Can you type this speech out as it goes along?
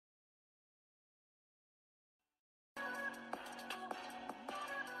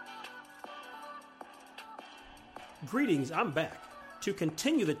Greetings, I'm back to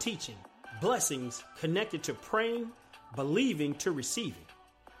continue the teaching, blessings connected to praying, believing to receiving.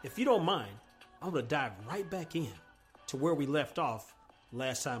 If you don't mind, I'm going to dive right back in to where we left off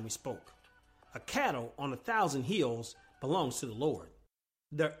last time we spoke. A cattle on 1,000 hills belongs to the Lord.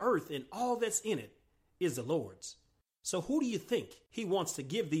 The earth and all that's in it is the Lord's. So who do you think he wants to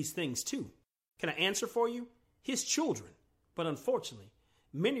give these things to? Can I answer for you? His children. But unfortunately,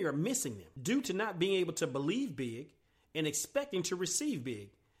 many are missing them due to not being able to believe big and expecting to receive big,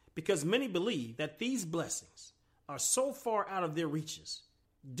 because many believe that these blessings are so far out of their reaches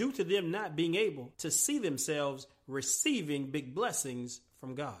due to them not being able to see themselves receiving big blessings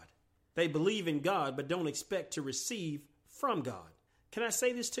from God. They believe in God but don't expect to receive from God. Can I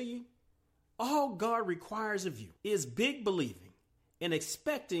say this to you? All God requires of you is big believing and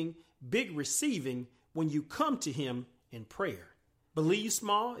expecting big receiving when you come to him in prayer. Believe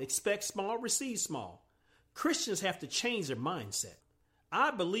small, expect small, receive small. Christians have to change their mindset.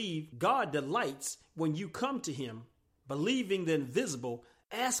 I believe God delights when you come to him, believing the invisible,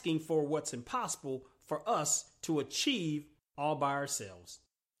 asking for what's impossible for us to achieve all by ourselves.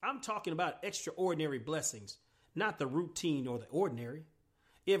 I'm talking about extraordinary blessings, not the routine or the ordinary.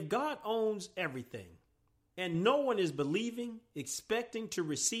 If God owns everything and no one is believing, expecting to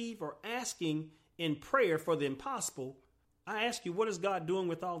receive, or asking in prayer for the impossible, I ask you, what is God doing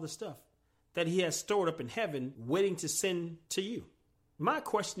with all the stuff that he has stored up in heaven waiting to send to you? My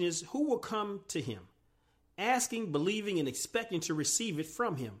question is, who will come to him, asking, believing, and expecting to receive it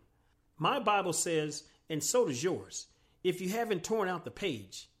from him? My Bible says, and so does yours, if you haven't torn out the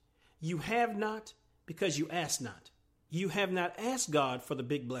page, you have not because you ask not. You have not asked God for the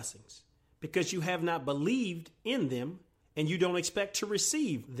big blessings because you have not believed in them, and you don't expect to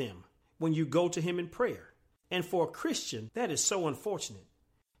receive them when you go to him in prayer. And for a Christian, that is so unfortunate.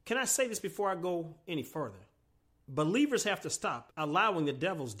 Can I say this before I go any further? Believers have to stop allowing the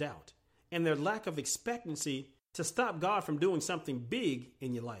devil's doubt and their lack of expectancy to stop God from doing something big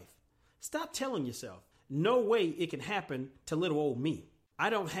in your life. Stop telling yourself, no way it can happen to little old me. I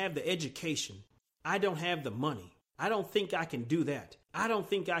don't have the education. I don't have the money. I don't think I can do that. I don't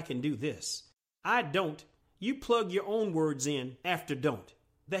think I can do this. I don't. You plug your own words in after don't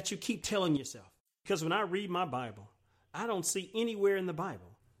that you keep telling yourself. Because when I read my Bible, I don't see anywhere in the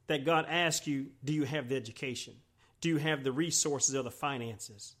Bible that God asks you, do you have the education? Do you have the resources or the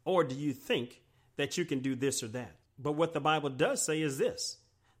finances? Or do you think that you can do this or that? But what the Bible does say is this,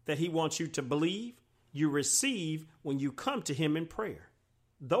 that he wants you to believe, you receive when you come to him in prayer.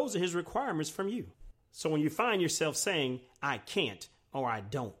 Those are his requirements from you. So when you find yourself saying, I can't or I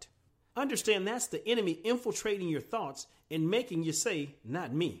don't, understand that's the enemy infiltrating your thoughts and making you say,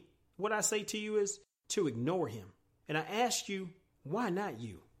 not me. What I say to you is to ignore him. And I ask you, why not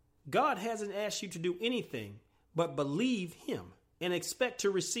you? God hasn't asked you to do anything but believe him and expect to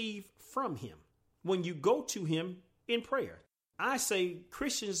receive from him when you go to him in prayer. I say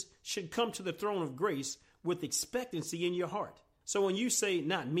Christians should come to the throne of grace with expectancy in your heart. So when you say,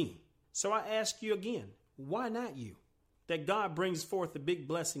 not me, so I ask you again, why not you? That God brings forth the big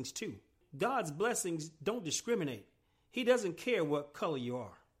blessings too. God's blessings don't discriminate. He doesn't care what color you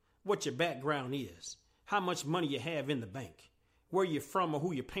are, what your background is, how much money you have in the bank, where you're from, or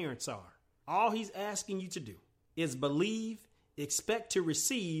who your parents are. All he's asking you to do is believe, expect to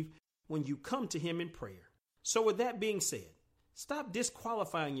receive when you come to him in prayer. So with that being said, stop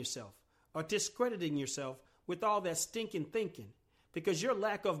disqualifying yourself or discrediting yourself with all that stinking thinking, because your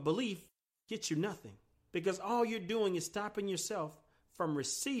lack of belief gets you nothing. Because all you're doing is stopping yourself from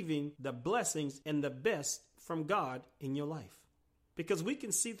receiving the blessings and the best from God in your life. Because we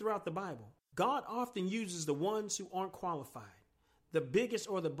can see throughout the Bible, God often uses the ones who aren't qualified, the biggest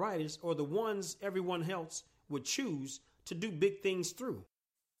or the brightest, or the ones everyone else would choose to do big things through.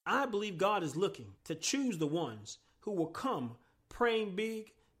 I believe God is looking to choose the ones who will come praying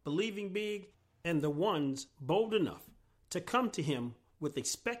big, believing big, and the ones bold enough to come to him with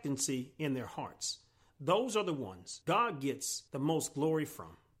expectancy in their hearts. Those are the ones God gets the most glory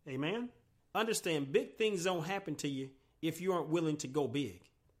from. Amen? Understand, big things don't happen to you if you aren't willing to go big.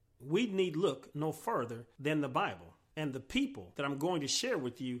 We need look no further than the Bible. And the people that I'm going to share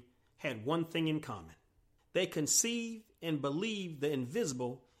with you had one thing in common. They conceived and believed the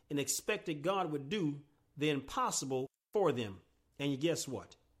invisible and expected God would do the impossible for them. And guess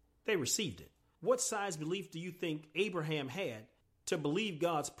what? They received it. What size belief do you think Abraham had to believe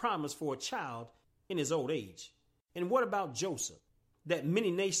God's promise for a child in his old age? And what about Joseph, that many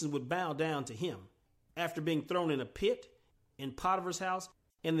nations would bow down to him after being thrown in a pit, in Potiphar's house,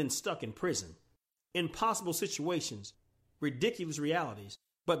 and then stuck in prison? Impossible situations, ridiculous realities,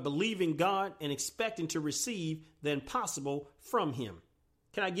 but believing God and expecting to receive the impossible from Him.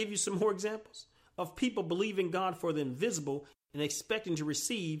 Can I give you some more examples of people believing God for the invisible and expecting to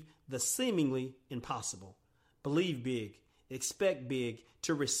receive the seemingly impossible? Believe big, expect big,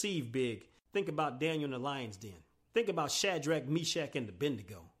 to receive big. Think about Daniel in the lion's den. Think about Shadrach, Meshach, and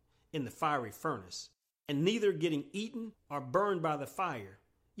Abednego in the fiery furnace, and neither getting eaten or burned by the fire.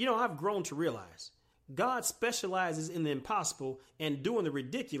 You know, I've grown to realize God specializes in the impossible, and doing the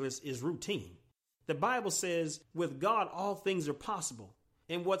ridiculous is routine. The Bible says, with God, all things are possible,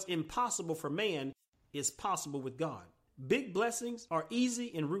 and what's impossible for man is possible with God. Big blessings are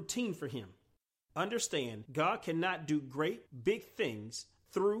easy and routine for Him. Understand, God cannot do great, big things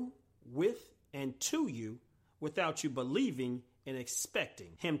through, with, and to you without you believing and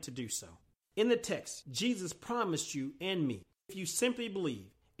expecting Him to do so. In the text, Jesus promised you and me, if you simply believe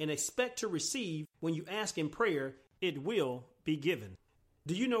and expect to receive when you ask in prayer, it will be given.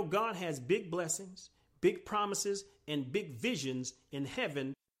 Do you know God has big blessings, big promises, and big visions in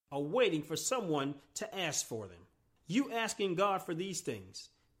heaven awaiting for someone to ask for them? You asking God for these things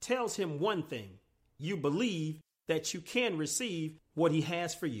tells Him one thing: you believe that you can receive what He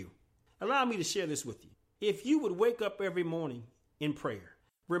has for you. Allow me to share this with you. If you would wake up every morning in prayer,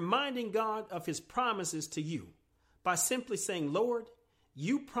 reminding God of His promises to you by simply saying, Lord,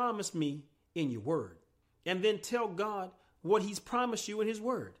 you promised me in your word, and then tell God what He's promised you in His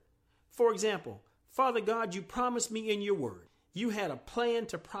word. For example, Father God, you promised me in your word. You had a plan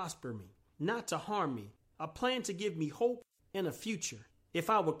to prosper me, not to harm me, a plan to give me hope and a future. If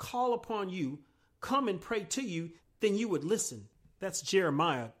I would call upon you, come and pray to you, then you would listen. That's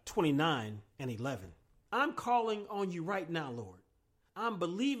Jeremiah 29:11. I'm calling on you right now, Lord. I'm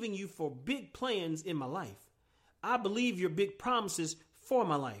believing you for big plans in my life. I believe your big promises for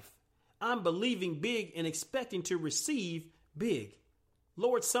my life. I'm believing big and expecting to receive big.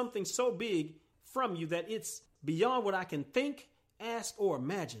 Lord, something so big from you that it's beyond what I can think, ask, or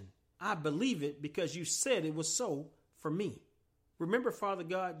imagine. I believe it because you said it was so for me. Remember, Father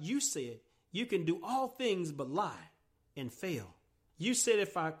God, you said you can do all things but lie and fail. You said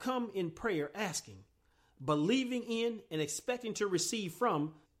if I come in prayer asking, believing in and expecting to receive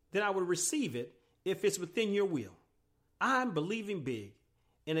from, then I would receive it if it's within your will. I'm believing big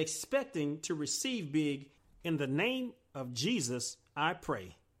and expecting to receive big. In the name of Jesus, I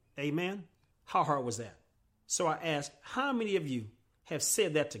pray. Amen. How hard was that? So I ask, how many of you have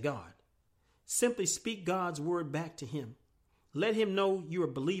said that to God? Simply speak God's word back to Him. Let Him know you are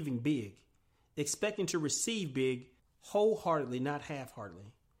believing big, expecting to receive big, wholeheartedly, not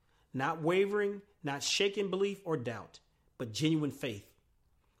half-heartedly, not wavering, not shaking belief or doubt, but genuine faith.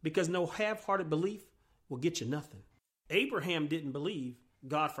 Because no half-hearted belief will get you nothing. Abraham didn't believe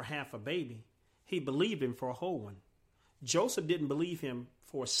God for half a baby. He believed Him for a whole one. Joseph didn't believe Him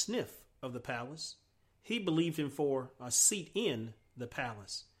for a sniff of the palace. He believed Him for a seat in the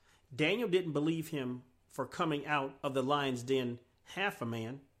palace. Daniel didn't believe Him for coming out of the lion's den half a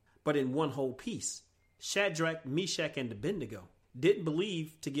man, but in one whole piece. Shadrach, Meshach, and Abednego didn't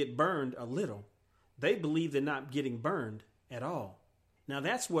believe to get burned a little. They believed in not getting burned at all. Now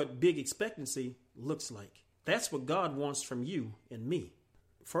that's what big expectancy looks like. That's what God wants from you and me.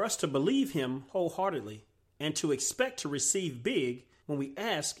 For us to believe Him wholeheartedly and to expect to receive big when we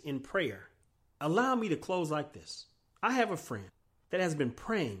ask in prayer. Allow me to close like this. I have a friend that has been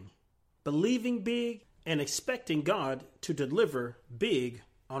praying, believing big, and expecting God to deliver big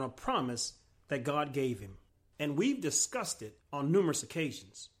on a promise that God gave him. And we've discussed it on numerous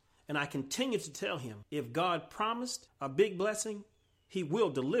occasions. And I continue to tell him, if God promised a big blessing, He will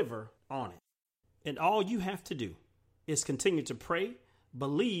deliver on it. And all you have to do is continue to pray,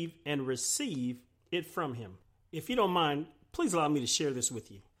 believe, and receive it from Him. If you don't mind, please allow me to share this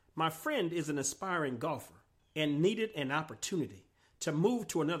with you. My friend is an aspiring golfer and needed an opportunity to move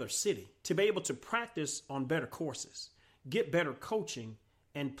to another city, to be able to practice on better courses, get better coaching,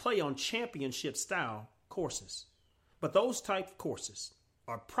 and play on championship style courses. But those type of courses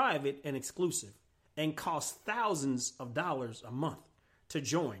are private and exclusive and cost thousands of dollars a month to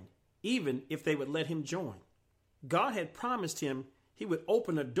join, even if they would let him join. God had promised him He would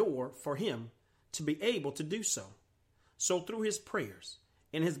open a door for him to be able to do so. So through his prayers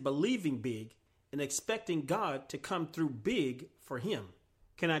and his believing big and expecting God to come through big for him,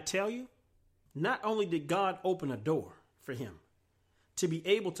 can I tell you, not only did God open a door for him to be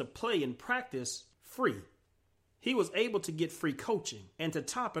able to play and practice free, he was able to get free coaching. And to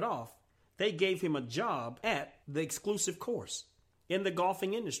top it off, they gave him a job at the exclusive course in the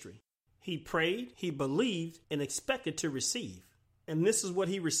golfing industry. He prayed, he believed, and expected to receive. And this is what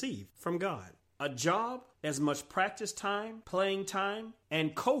he received from God: a job, as much practice time, playing time,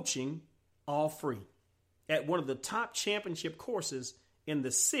 and coaching, all free, at one of the top championship courses in the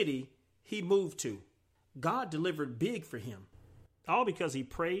city he moved to. God delivered big for him, all because he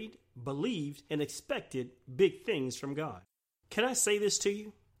prayed, believed, and expected big things from God. Can I say this to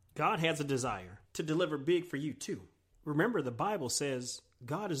you? God has a desire to deliver big for you too. Remember, the Bible says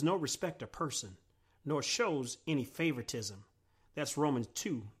God is no respecter of person, nor shows any favoritism. That's Romans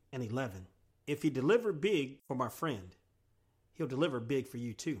 2:11. If he delivered big for my friend, he'll deliver big for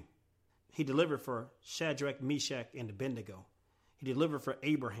you too. He delivered for Shadrach, Meshach, and Abednego. He delivered for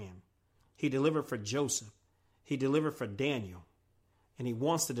Abraham. He delivered for Joseph. He delivered for Daniel. And he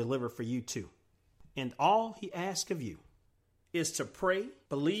wants to deliver for you too. And all he asks of you is to pray,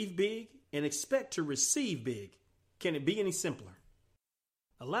 believe big, and expect to receive big. Can it be any simpler?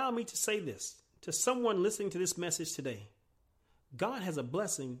 Allow me to say this to someone listening to this message today. God has a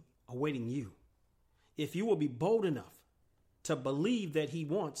blessing awaiting you. If you will be bold enough to believe that he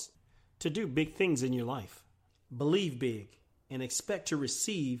wants to do big things in your life, believe big and expect to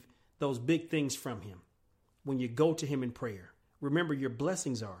receive those big things from him. When you go to him in prayer, remember your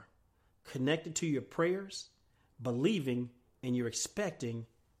blessings are connected to your prayers, believing, and you're expecting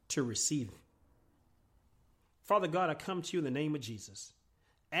to receive it. Father God, I come to you in the name of Jesus,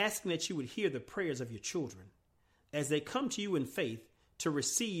 asking that you would hear the prayers of your children as they come to you in faith to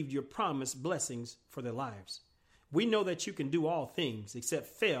receive your promised blessings for their lives. We know that you can do all things except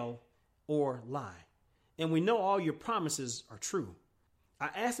fail or lie, and we know all your promises are true. I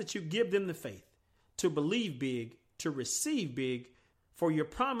ask that you give them the faith to believe big, to receive big, for your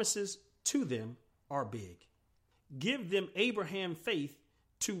promises to them are big. Give them Abraham faith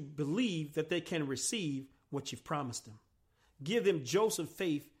to believe that they can receive what you've promised them. Give them Joseph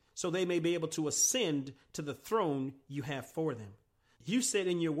faith so they may be able to ascend to the throne you have for them. You said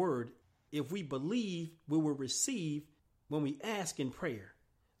in your word, if we believe, we will receive when we ask in prayer.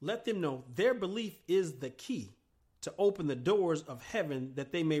 Let them know their belief is the key to open the doors of heaven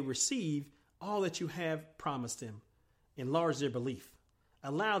that they may receive all that you have promised them. Enlarge their belief.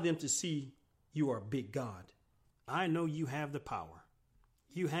 Allow them to see you are a big God. I know you have the power.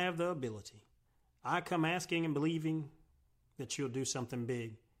 You have the ability. I come asking and believing that you'll do something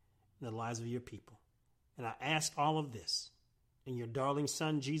big in the lives of your people. And I ask all of this in your darling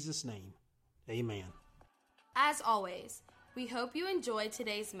son, Jesus' name. Amen. As always, we hope you enjoyed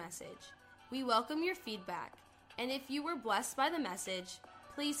today's message. We welcome your feedback. And if you were blessed by the message,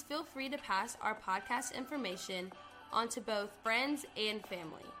 please feel free to pass our podcast information on to both friends and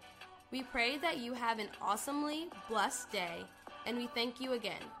family. We pray that you have an awesomely blessed day, and we thank you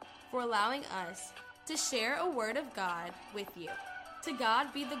again for allowing us to share a word of God with you. To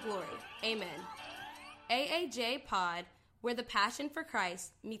God be the glory. Amen. AAJ Pod, where the passion for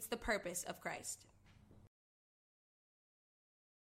Christ meets the purpose of Christ.